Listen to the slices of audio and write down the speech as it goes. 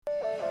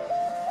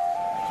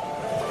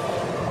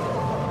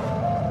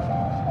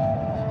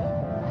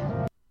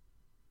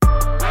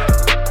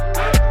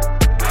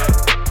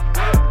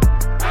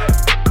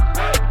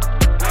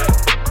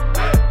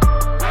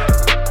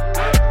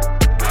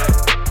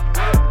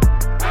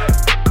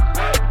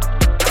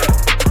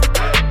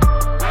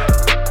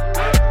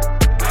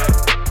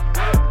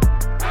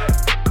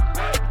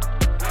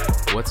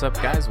What's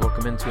up, guys?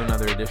 Welcome into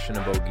another edition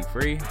of Bogey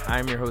Free.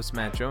 I'm your host,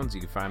 Matt Jones. You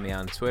can find me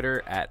on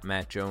Twitter at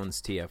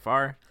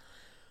MattJonesTFR.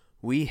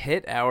 We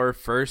hit our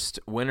first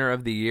winner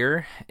of the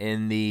year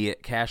in the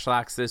cash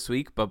locks this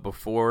week, but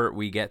before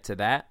we get to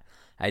that,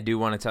 I do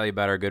want to tell you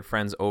about our good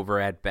friends over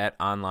at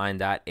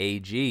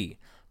betonline.ag.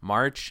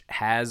 March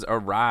has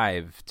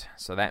arrived,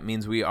 so that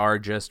means we are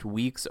just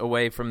weeks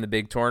away from the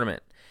big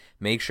tournament.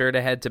 Make sure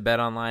to head to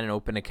BetOnline and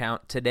open an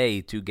account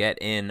today to get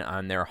in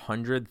on their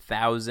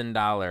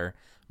 $100,000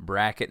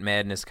 Bracket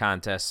Madness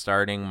contest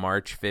starting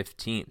March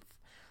 15th.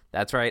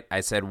 That's right,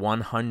 I said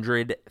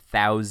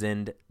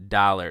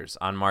 $100,000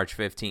 on March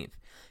 15th.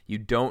 You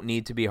don't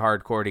need to be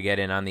hardcore to get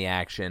in on the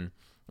action.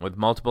 With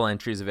multiple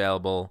entries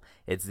available,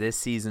 it's this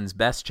season's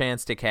best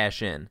chance to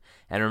cash in.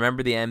 And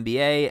remember, the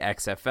NBA,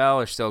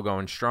 XFL are still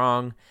going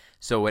strong,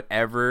 so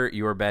whatever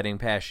your betting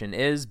passion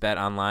is,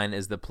 BetOnline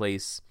is the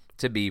place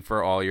to be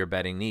for all your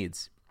betting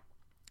needs.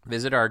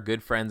 Visit our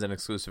good friends and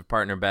exclusive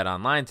partner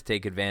BetOnline to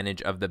take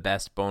advantage of the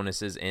best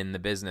bonuses in the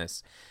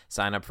business.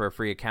 Sign up for a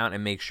free account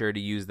and make sure to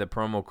use the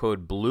promo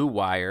code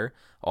BLUEWIRE,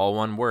 all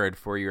one word,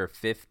 for your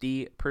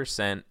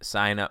 50%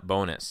 sign-up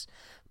bonus.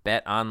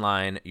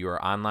 BetOnline,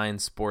 your online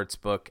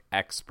sportsbook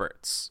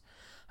experts.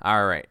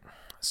 All right,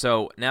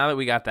 so now that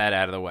we got that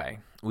out of the way,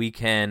 we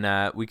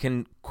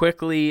can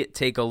quickly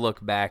take a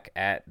look back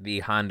at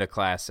the Honda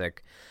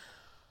Classic.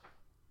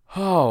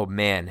 Oh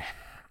man,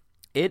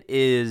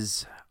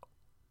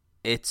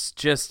 it's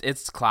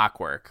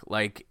clockwork.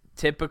 Like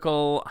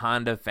typical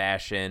Honda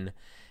fashion,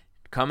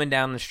 coming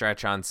down the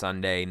stretch on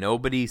Sunday,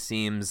 nobody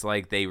seems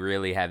like they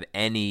really have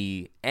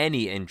any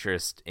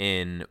interest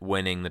in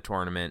winning the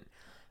tournament.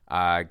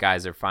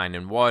 Guys are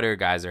finding water,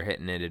 guys are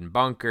hitting it in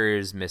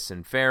bunkers,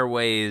 missing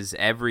fairways,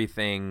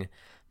 everything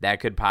that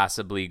could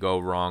possibly go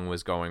wrong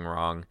was going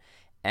wrong.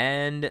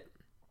 And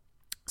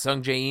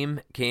Sung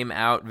Jae-im came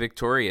out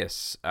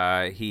victorious.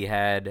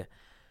 It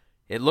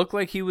looked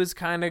like he was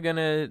kind of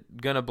gonna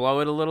blow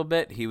it a little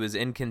bit. He was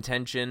in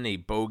contention. He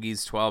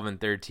bogeys 12 and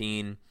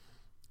 13.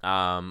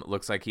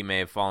 Looks like he may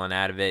have fallen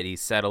out of it. He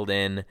settled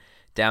in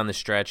down the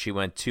stretch. He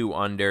went 2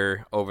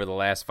 under over the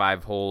last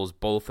 5 holes.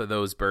 Both of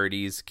those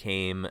birdies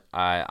came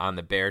on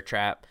the bear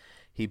trap.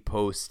 He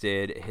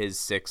posted his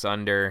 6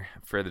 under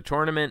for the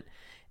tournament,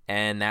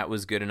 and that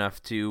was good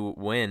enough to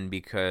win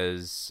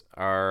because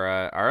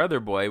our other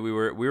boy, we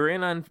were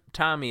in on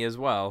Tommy as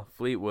well,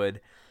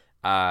 Fleetwood.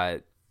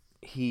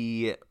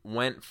 He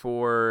went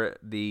for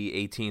the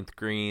 18th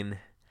green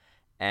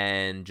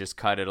and just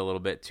cut it a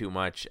little bit too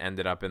much,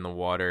 ended up in the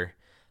water,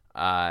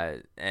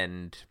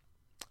 and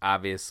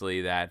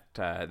obviously that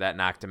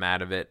knocked him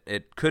out of it.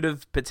 It could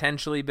have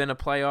potentially been a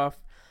playoff,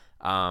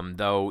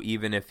 though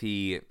even if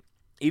he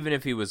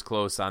was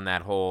close on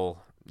that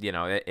hole, you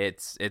know,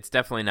 it's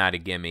definitely not a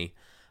gimme.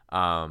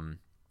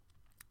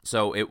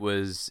 So it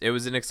was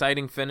an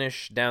exciting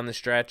finish down the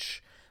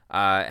stretch.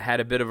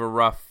 Had a bit of a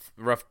rough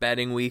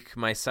betting week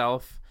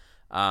myself.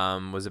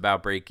 Was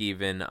about break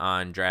even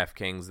on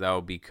DraftKings though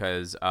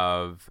because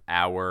of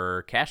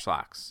our cash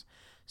locks.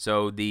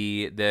 So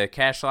the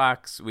cash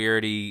locks,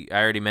 I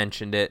already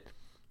mentioned it.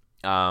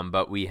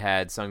 But we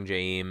had Sung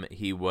Jae-im.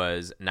 He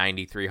was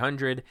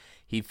 9,300.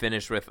 He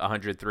finished with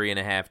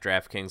 103.5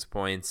 DraftKings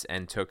points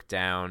and took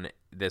down.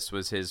 This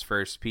was his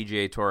first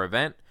PGA Tour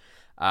event.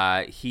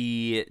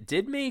 He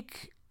did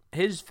make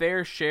his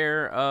fair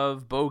share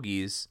of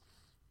bogeys.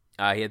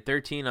 He had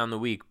 13 on the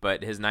week,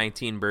 but his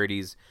 19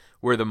 birdies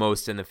were the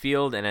most in the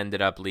field and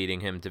ended up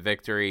leading him to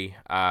victory,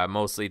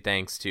 mostly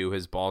thanks to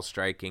his ball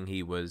striking.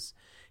 He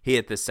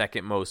hit the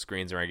second most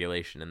greens in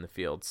regulation in the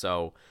field.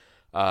 So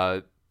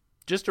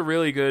just a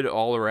really good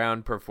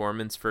all-around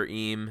performance for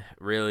Eam.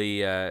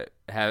 Really,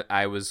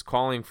 I was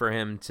calling for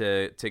him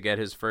to get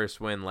his first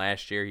win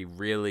last year. He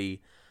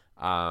really,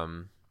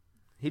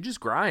 he just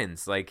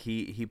grinds. Like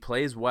he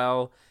plays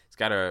well. He's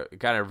got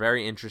a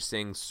very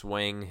interesting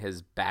swing.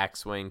 His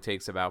backswing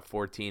takes about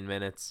 14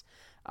 minutes.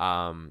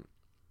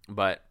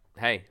 But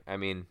hey, I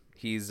mean,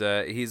 he's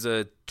a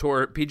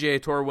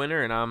PGA Tour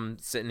winner, and I'm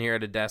sitting here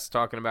at a desk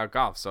talking about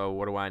golf. So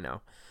what do I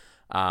know?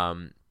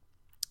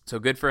 So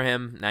good for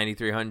him.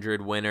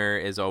 9,300 winner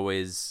is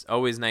always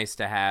nice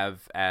to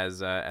have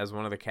as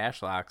one of the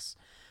cash locks.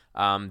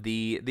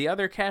 The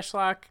other cash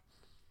lock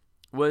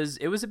was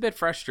a bit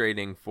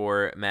frustrating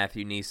for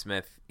Matthew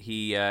Neesmith.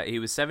 He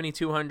was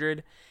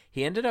 7,200.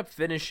 He ended up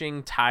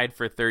finishing tied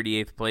for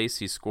 38th place.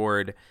 He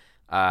scored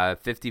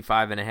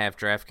 55.5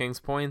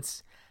 DraftKings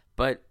points,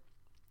 but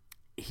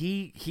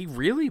he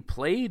really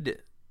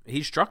played.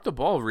 He struck the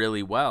ball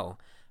really well.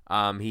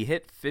 He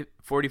hit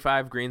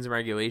 45 greens in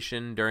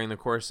regulation during the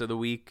course of the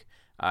week.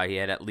 He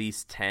had at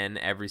least 10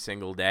 every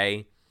single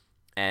day,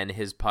 and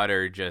his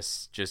putter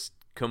just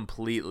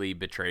completely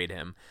betrayed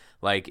him.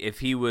 Like if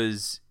he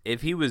was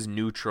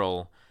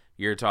neutral,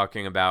 you're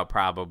talking about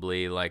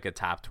probably like a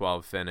top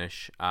 12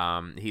 finish.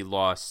 He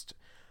lost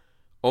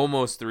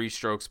almost 3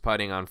 strokes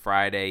putting on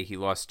Friday. He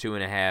lost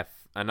 2.5,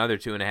 another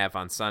 2.5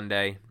 on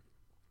Sunday.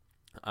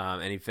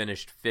 And he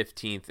finished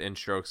 15th in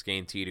strokes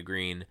gained tee to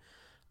green.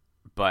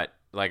 But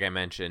like I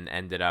mentioned,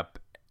 ended up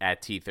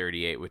at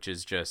T38, which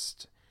is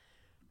just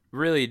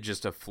really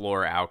just a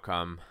floor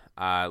outcome.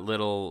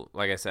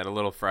 Like I said, a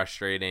little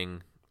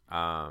frustrating.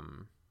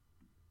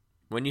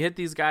 When you hit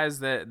these guys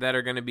that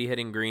are going to be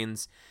hitting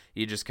greens,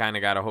 you just kind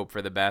of got to hope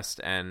for the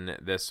best. And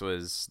this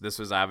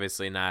was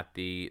obviously not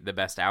the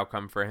best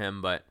outcome for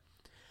him, but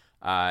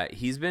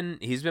he's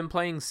been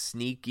playing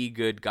sneaky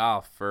good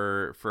golf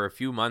for a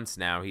few months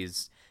now.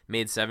 He's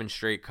made 7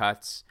 straight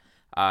cuts,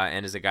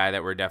 and is a guy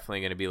that we're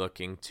definitely going to be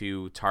looking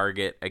to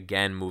target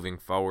again moving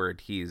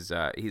forward. He's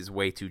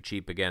way too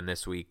cheap again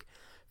this week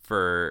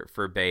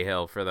for Bay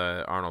Hill for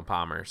the Arnold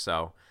Palmer.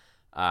 So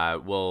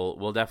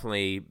we'll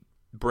definitely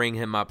bring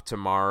him up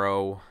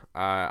tomorrow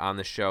on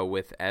the show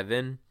with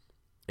Evan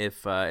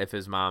if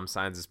his mom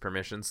signs his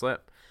permission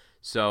slip.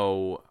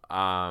 So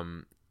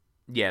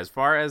as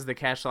far as the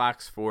cash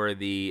locks for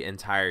the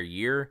entire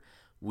year,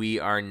 we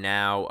are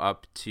now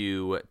up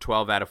to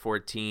 12 out of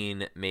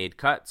 14 made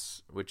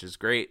cuts, which is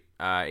great.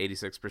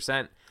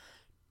 86%.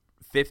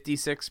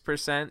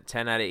 56%,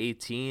 10 out of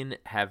 18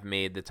 have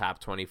made the top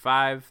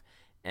 25,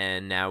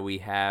 and now we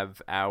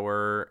have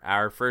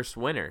our first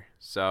winner.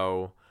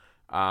 So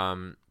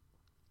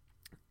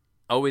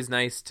always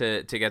nice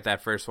to get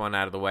that first one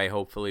out of the way.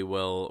 Hopefully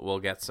we'll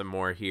get some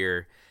more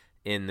here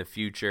in the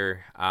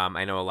future.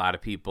 I know a lot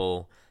of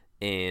people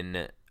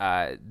in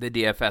the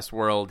DFS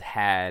world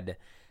had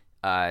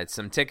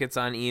some tickets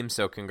on Eames,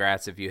 so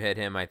congrats if you hit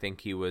him. I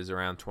think he was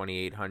around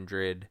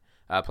 2,800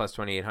 plus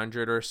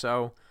 2,800 or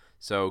so.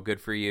 So good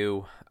for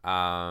you.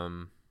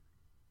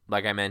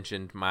 Like I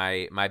mentioned,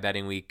 my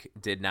betting week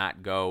did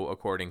not go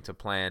according to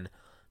plan.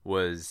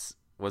 Was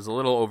a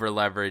little over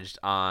leveraged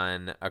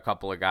on a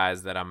couple of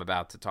guys that I'm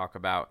about to talk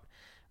about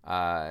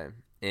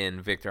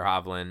in Victor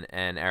Hovland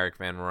and Eric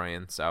Van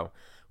Rooyen. So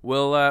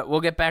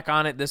we'll get back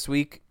on it this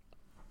week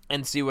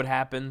and see what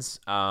happens.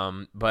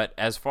 But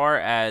as far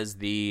as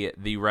the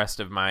rest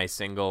of my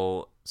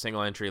single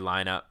entry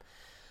lineup,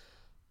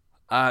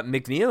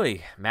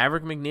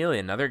 Maverick McNeely,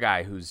 another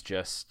guy who's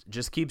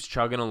just keeps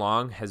chugging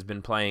along, has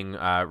been playing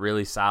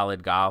really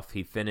solid golf.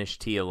 He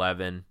finished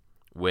T11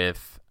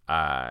 with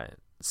 63.5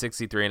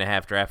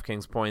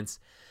 DraftKings points.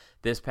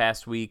 This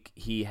past week,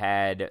 he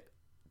had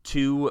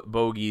 2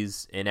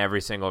 bogeys in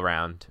every single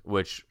round,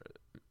 which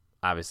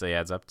obviously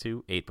adds up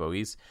to 8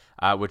 bogeys,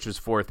 which was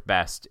 4th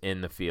best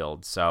in the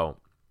field. So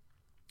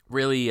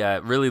really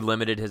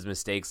limited his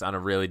mistakes on a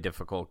really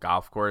difficult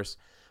golf course,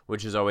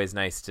 which is always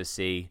nice to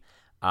see.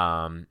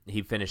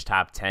 He finished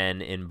top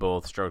 10 in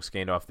both strokes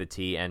gained off the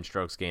tee and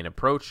strokes gained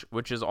approach,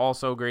 which is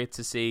also great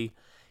to see.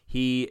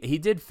 He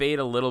did fade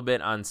a little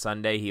bit on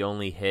Sunday. He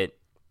only hit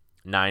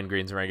 9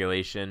 greens in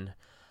regulation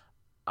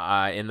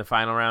in the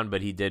final round,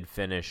 but he did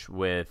finish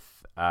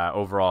with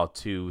overall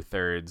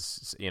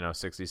 2/3,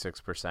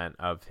 66%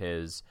 of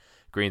his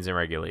greens in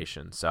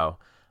regulation. So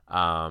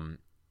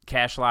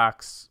cash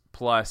locks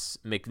plus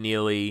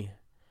McNeely,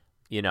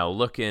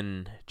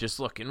 looking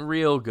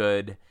real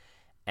good.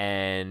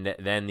 And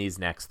then these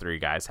next 3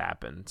 guys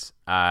happened.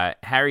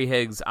 Harry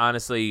Higgs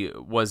honestly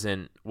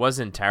wasn't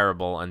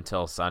terrible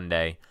until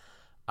Sunday.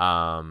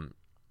 I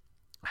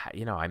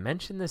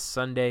mentioned this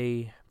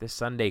Sunday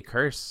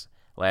curse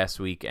last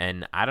week,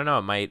 and I don't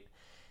know,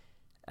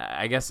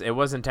 I guess it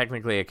wasn't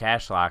technically a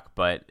cash lock,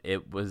 but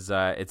it was.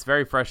 It's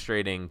very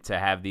frustrating to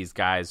have these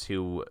guys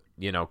who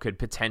could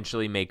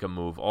potentially make a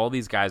move. All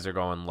these guys are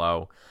going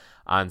low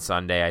on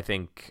Sunday. I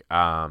think,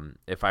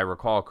 if I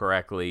recall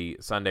correctly,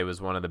 Sunday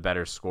was one of the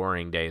better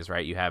scoring days,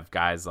 right? You have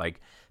guys like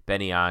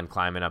Benny On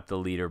climbing up the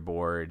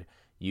leaderboard.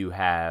 You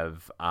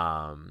have,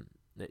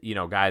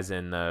 guys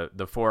in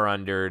the 4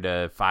 under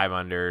to 5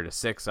 under to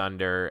 6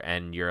 under,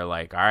 and you're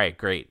like, all right,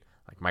 great.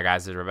 Like, my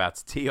guys are about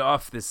to tee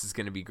off. This is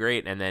going to be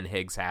great. And then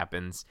Higgs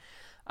happens.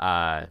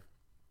 Shot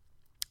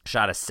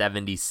a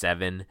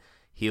 77.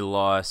 He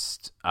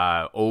lost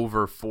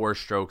over 4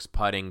 strokes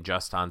putting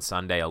just on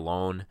Sunday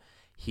alone.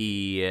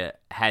 He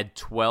had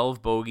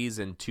 12 bogeys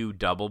and 2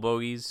 double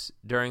bogeys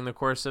during the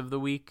course of the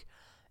week,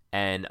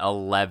 and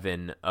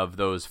 11 of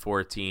those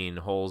 14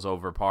 holes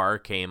over par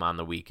came on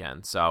the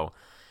weekend. So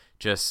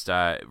just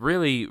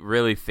really,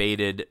 really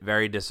faded,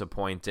 very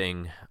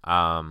disappointing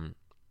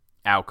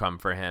outcome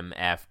for him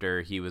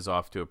after he was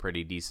off to a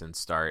pretty decent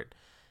start.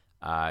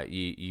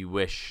 You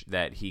wish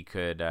that he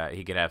could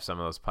have some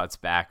of those putts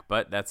back,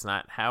 but that's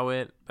not how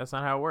it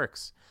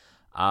works.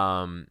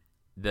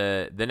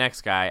 The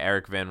next guy,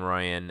 Eric Van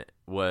Rooyen,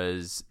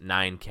 was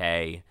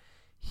 9K.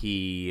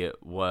 He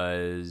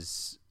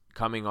was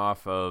coming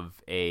off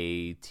of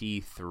a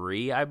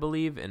T3, I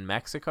believe, in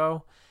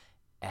Mexico,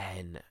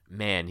 and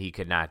man, he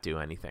could not do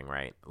anything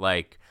right.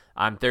 Like,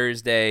 on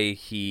Thursday,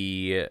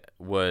 he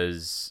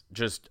was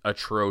just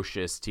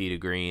atrocious tee to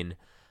green,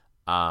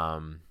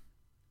 and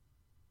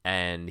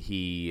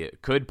he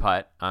could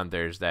putt on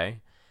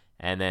Thursday.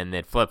 And then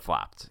it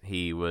flip-flopped.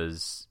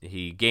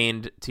 He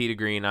gained tee to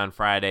green on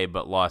Friday,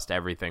 but lost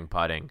everything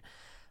putting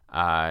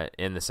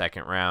in the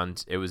second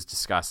round. It was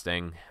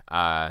disgusting.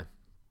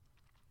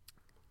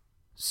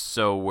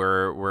 So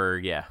we're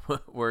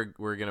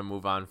gonna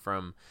move on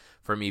from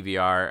from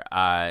EVR.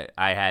 I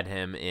had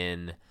him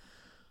in,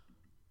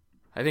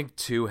 I think,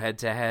 2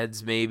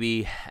 head-to-heads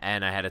maybe,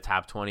 and I had a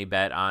top 20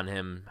 bet on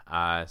him.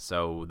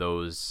 So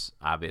those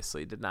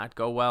obviously did not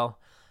go well.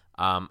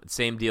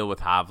 Same deal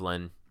with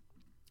Hovland.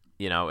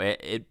 You know,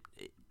 it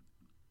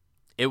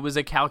was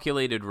a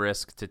calculated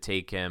risk to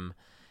take him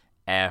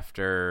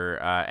after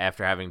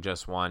having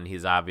just won.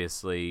 Was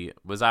obviously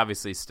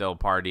still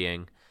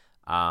partying.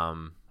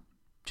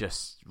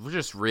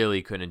 Just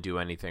really couldn't do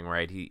anything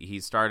right. He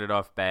started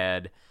off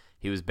bad.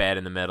 He was bad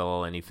in the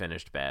middle, and he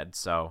finished bad.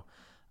 So,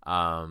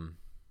 you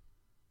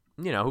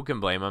know, who can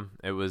blame him?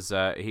 It was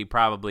he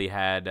probably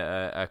had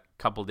a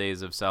couple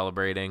days of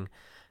celebrating,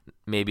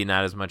 maybe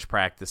not as much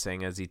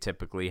practicing as he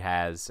typically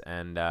has,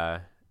 and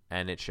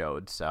it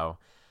showed. So,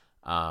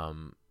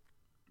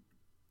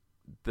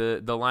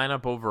 the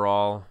lineup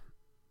overall,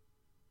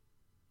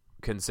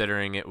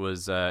 considering it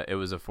was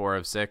a 4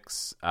 of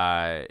 6,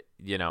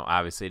 you know,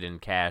 obviously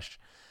didn't cash.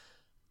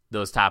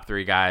 Those top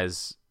 3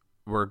 guys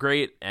were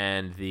great,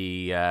 and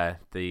the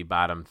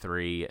bottom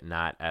 3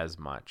 not as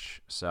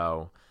much.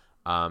 So,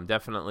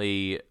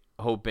 definitely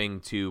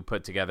hoping to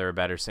put together a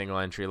better single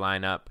entry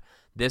lineup.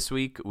 This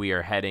week we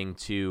are heading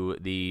to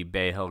the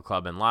Bay Hill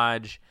Club and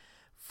Lodge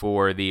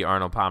for the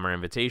Arnold Palmer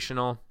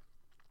Invitational.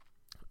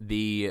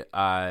 It's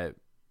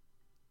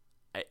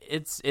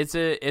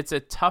a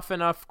tough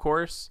enough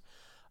course.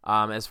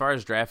 As far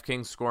as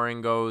DraftKings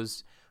scoring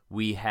goes,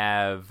 we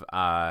have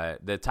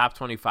the top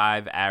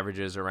 25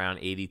 averages around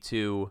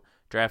 82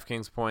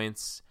 DraftKings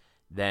points.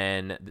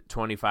 Then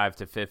 25th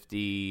to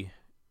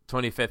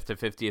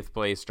 50th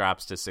place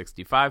drops to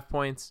 65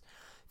 points.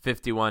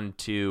 51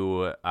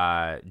 to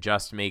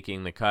just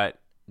making the cut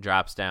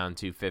drops down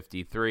to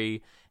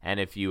 53. And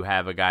if you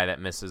have a guy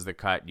that misses the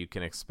cut, you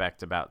can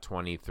expect about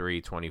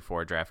 23,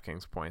 24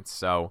 DraftKings points.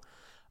 So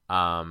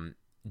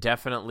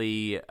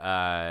definitely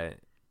a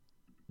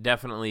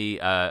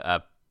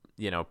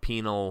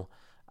penal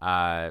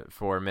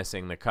for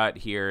missing the cut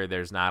here.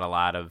 There's not a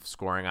lot of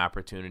scoring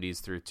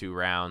opportunities through 2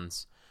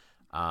 rounds.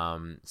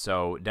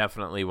 So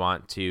definitely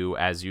want to,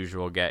 as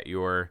usual, get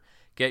your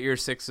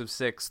 6 of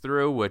 6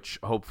 through, which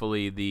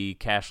hopefully the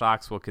cash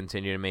locks will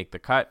continue to make the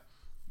cut,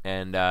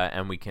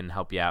 and we can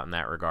help you out in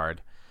that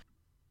regard.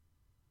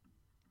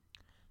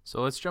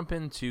 So let's jump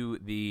into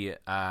the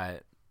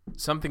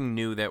something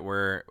new that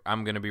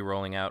I'm going to be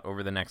rolling out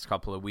over the next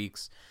couple of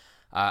weeks.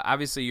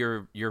 Obviously,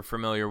 you're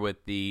familiar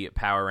with the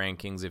power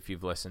rankings if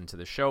you've listened to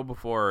the show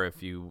before, or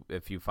if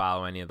you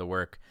follow any of the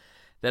work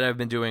that I've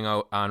been doing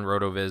on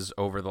RotoViz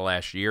over the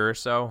last year or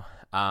so.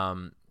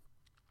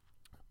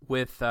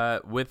 With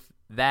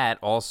that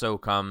also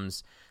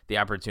comes the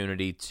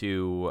opportunity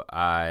to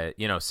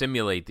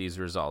simulate these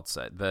results.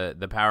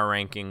 The power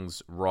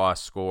rankings raw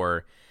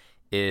score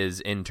is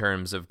in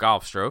terms of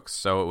golf strokes,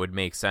 so it would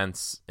make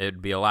sense. It'd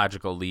be a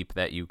logical leap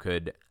that you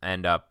could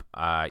end up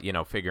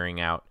figuring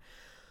out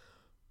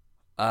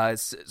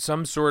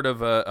some sort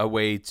of a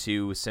way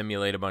to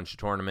simulate a bunch of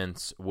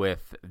tournaments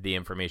with the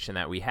information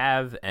that we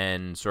have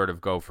and sort of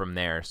go from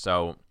there.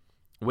 So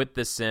with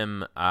the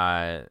sim,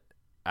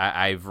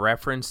 I've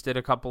referenced it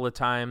a couple of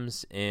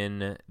times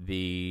in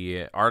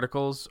the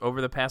articles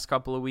over the past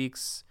couple of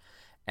weeks,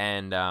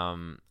 and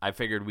I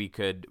figured we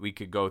could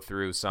go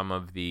through some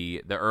of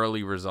the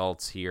early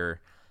results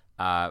here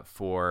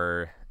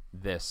for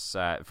this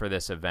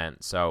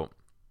event. So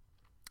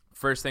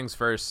first things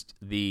first,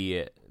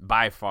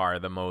 by far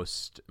the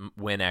most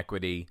win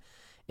equity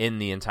in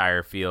the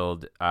entire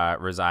field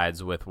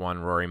resides with one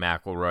Rory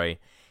McIlroy.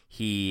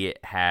 He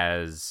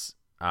has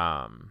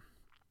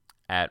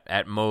at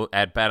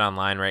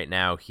BetOnline right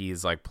now,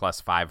 he's like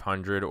plus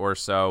 500 or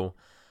so.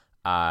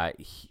 I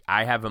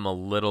have him a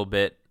little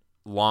bit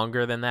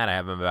longer than that. I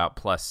have him about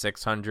plus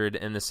 600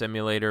 in the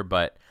simulator,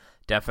 but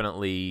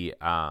definitely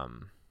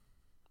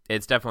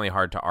it's definitely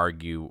hard to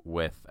argue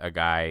with a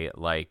guy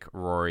like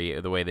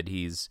Rory, the way that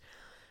he's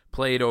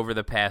played over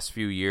the past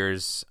few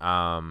years,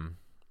 or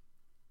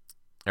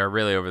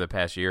really over the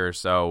past year or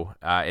so.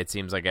 It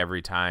seems like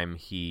every time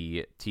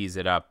he tees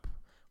it up,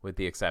 with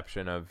the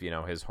exception of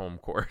his home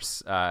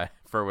course,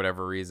 for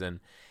whatever reason,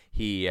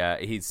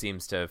 he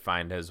seems to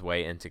find his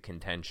way into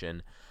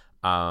contention.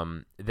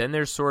 Then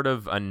there's sort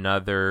of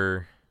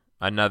another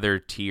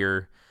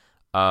tier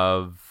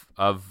of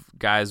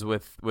guys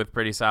with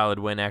pretty solid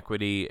win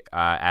equity.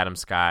 Adam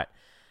Scott,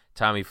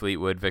 Tommy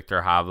Fleetwood,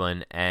 Victor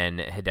Hovland, and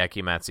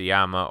Hideki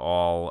Matsuyama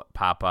all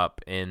pop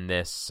up in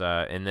this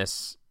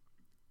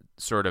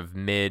sort of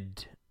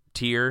mid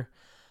tier.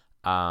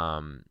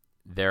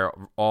 They're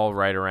all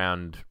right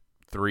around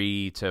 4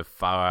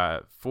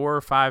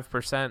 or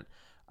 5%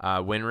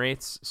 win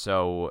rates,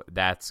 so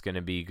that's going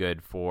to be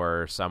good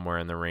for somewhere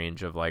in the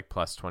range of like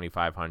plus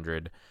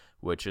 2,500,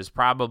 which is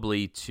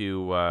probably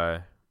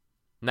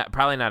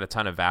probably not a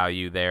ton of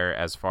value there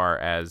as far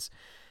as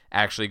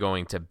actually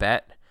going to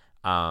bet.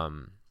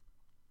 But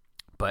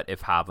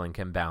if Hovland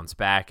can bounce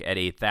back at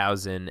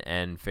 8,000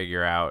 and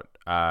figure out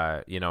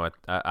a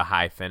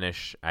high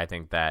finish, I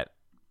think that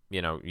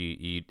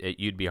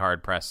you'd be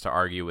hard pressed to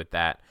argue with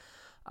that.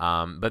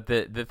 But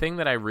the thing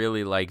that I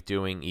really like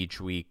doing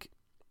each week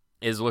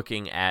is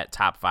looking at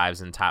top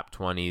 5s and top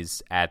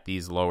 20s at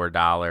these lower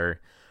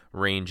dollar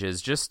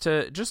ranges, just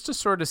to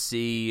sort of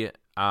see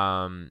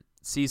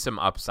some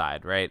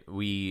upside, right?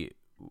 We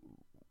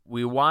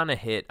want to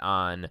hit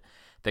on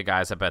the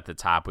guys up at the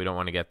top. We don't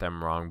want to get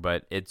them wrong,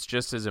 but it's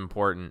just as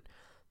important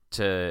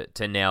to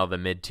nail the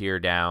mid-tier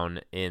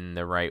down in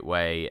the right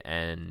way,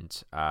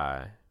 and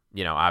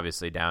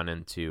obviously down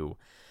into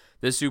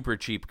the super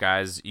cheap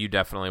guys. You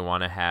definitely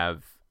want to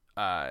have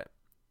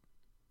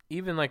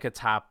even like a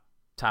top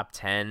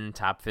 10,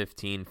 top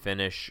 15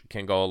 finish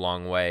can go a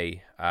long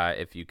way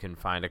if you can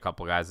find a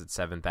couple guys at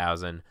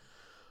 7,000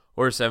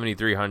 or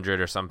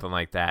 7,300 or something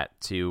like that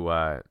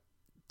to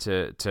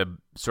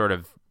sort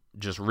of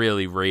just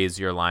really raise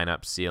your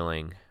lineup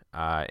ceiling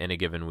in a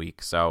given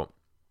week. So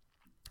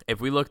if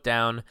we look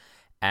down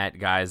at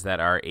guys that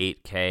are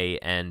 8K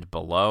and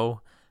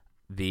below,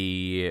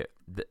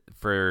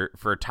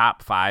 for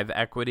top 5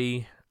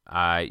 equity,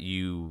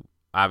 you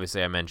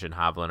obviously, I mentioned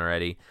Hovland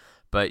already,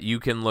 but you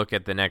can look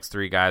at the next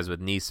 3 guys with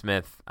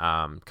Neesmith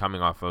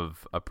coming off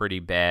of a pretty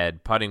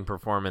bad putting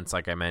performance,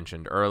 like I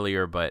mentioned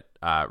earlier, but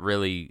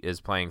really is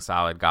playing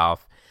solid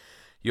golf.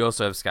 You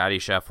also have Scotty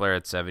Scheffler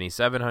at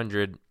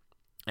 7,700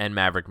 and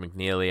Maverick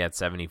McNeely at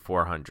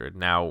 7,400.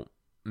 Now,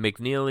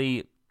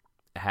 McNeely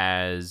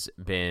has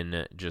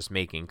been just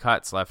making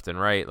cuts left and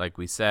right, like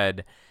we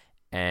said,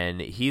 and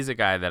he's a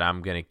guy that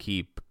I'm going to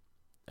keep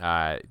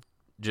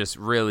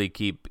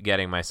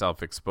getting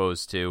myself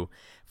exposed to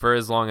for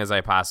as long as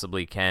I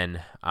possibly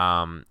can.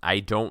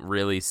 I don't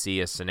really see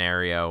a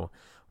scenario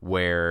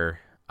where,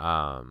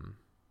 a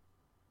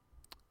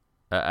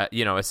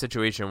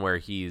situation where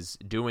he's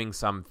doing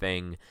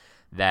something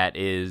that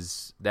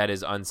is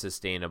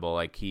unsustainable.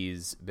 Like,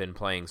 he's been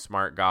playing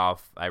smart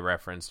golf. I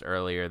referenced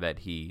earlier that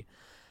he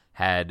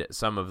had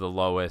some of the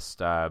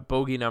lowest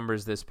bogey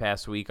numbers this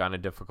past week on a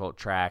difficult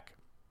track.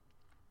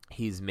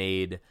 He's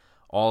made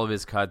all of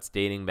his cuts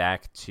dating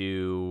back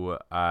to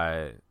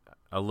a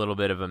little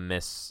bit of a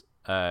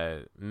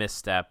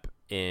misstep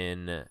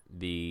in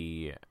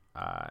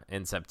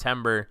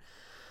September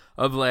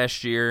of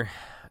last year.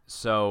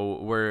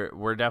 So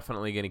we're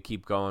definitely going to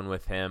keep going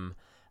with him.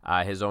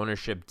 His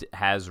ownership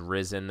has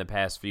risen the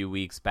past few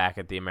weeks. Back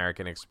at the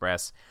American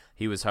Express,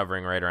 he was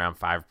hovering right around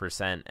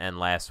 5%, and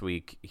last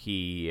week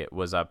he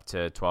was up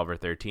to 12 or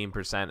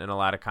 13% in a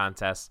lot of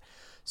contests.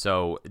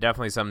 So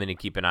definitely something to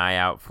keep an eye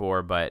out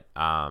for, but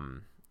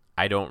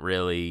I don't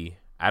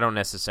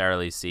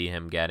necessarily see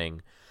him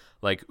getting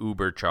like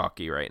uber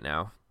chalky right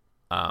now.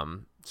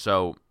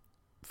 So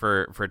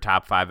for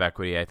top 5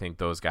 equity, I think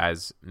those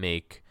guys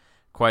make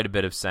quite a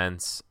bit of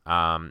sense.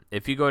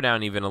 If you go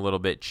down even a little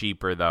bit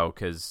cheaper though,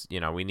 because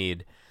we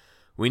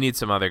need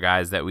some other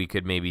guys that we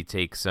could maybe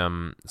take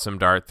some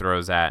dart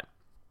throws at.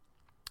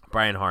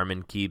 Brian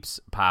Harman keeps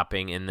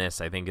popping in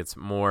this. I think it's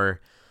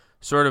more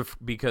sort of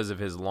because of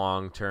his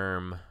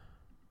long-term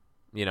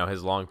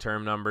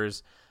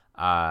numbers,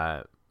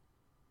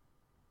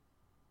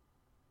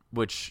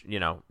 which,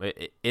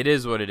 it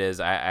is what it is.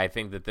 I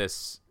think that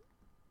this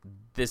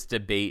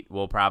debate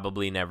will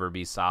probably never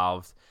be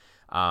solved,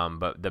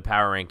 but the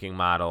power ranking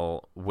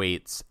model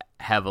weights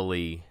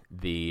heavily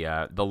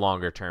the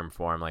longer-term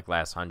form, like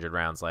last 100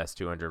 rounds, last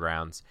 200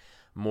 rounds,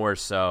 more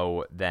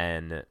so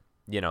than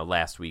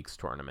last week's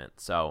tournament.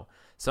 So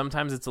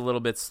sometimes it's a little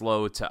bit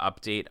slow to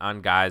update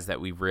on guys that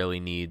we really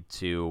need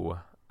to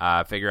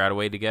figure out a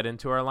way to get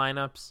into our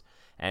lineups,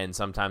 and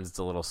sometimes it's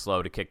a little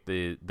slow to kick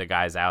the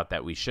guys out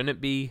that we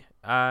shouldn't be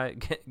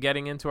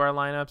getting into our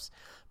lineups.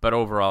 But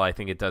overall, I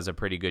think it does a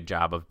pretty good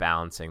job of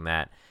balancing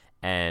that.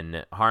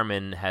 And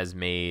Harman has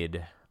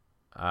made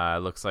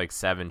looks like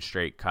 7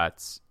 straight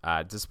cuts,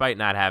 despite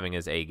not having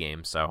his A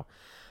game. So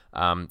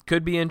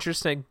could be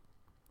interesting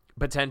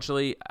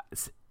potentially.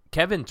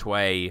 Kevin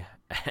Tway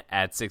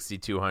at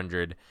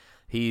 6,200.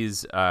 He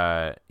was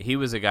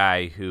a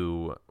guy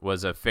who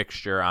was a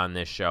fixture on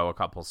this show a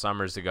couple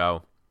summers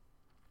ago,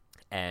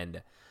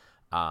 and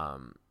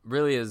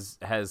really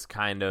has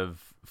kind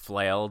of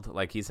flailed.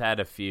 Like, he's had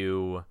a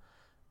few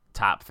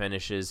top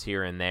finishes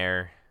here and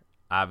there,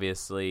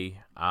 obviously,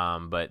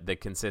 but the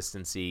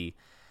consistency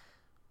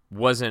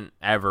wasn't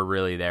ever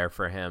really there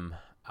for him.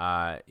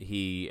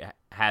 He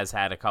has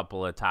had a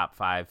couple of top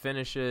 5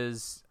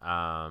 finishes,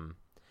 a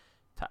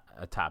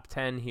top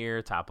 10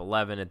 here, top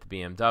 11 at the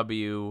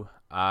BMW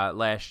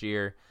last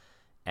year,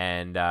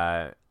 and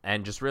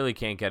just really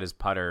can't get his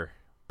putter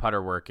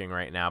working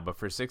right now. But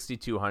for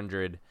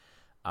 6,200,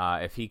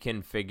 if he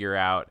can figure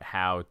out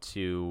how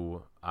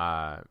to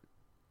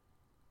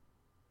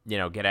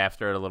get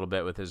after it a little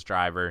bit with his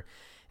driver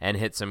and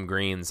hit some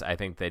greens, I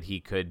think that he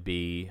could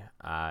be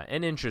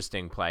an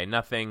interesting play.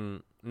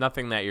 Nothing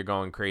that you're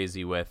going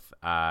crazy with.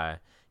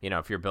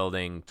 If you're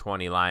building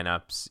 20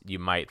 lineups, you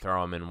might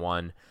throw him in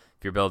one.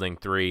 If you're building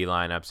 3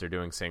 lineups or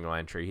doing single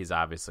entry, he's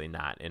obviously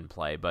not in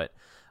play. But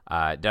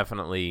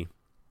definitely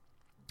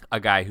a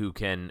guy who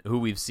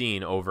we've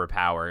seen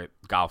overpower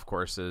golf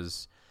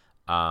courses.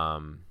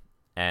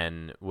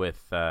 And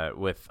with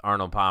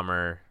Arnold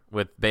Palmer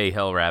with Bay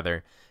Hill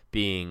rather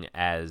being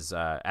as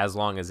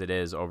long as it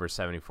is, over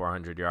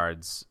 7,400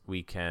 yards,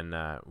 we can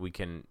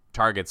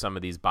target some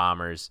of these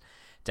bombers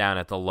down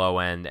at the low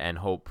end and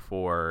hope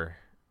for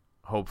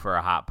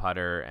a hot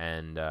putter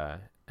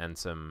and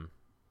some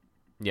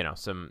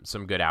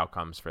good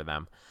outcomes for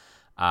them.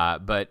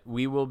 But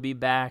we will be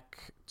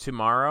back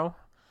tomorrow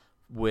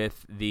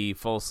with the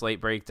full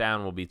slate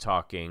breakdown. We'll be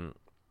talking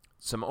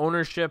some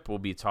ownership. We'll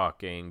be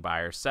talking buy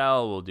or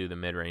sell. We'll do the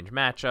mid-range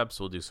matchups.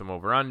 We'll do some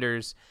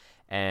over-unders.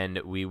 And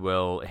we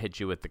will hit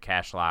you with the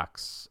cash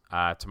locks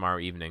tomorrow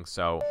evening.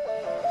 So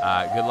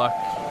good luck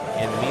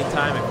in the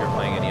meantime if you're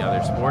playing any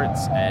other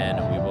sports, and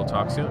we will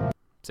talk soon.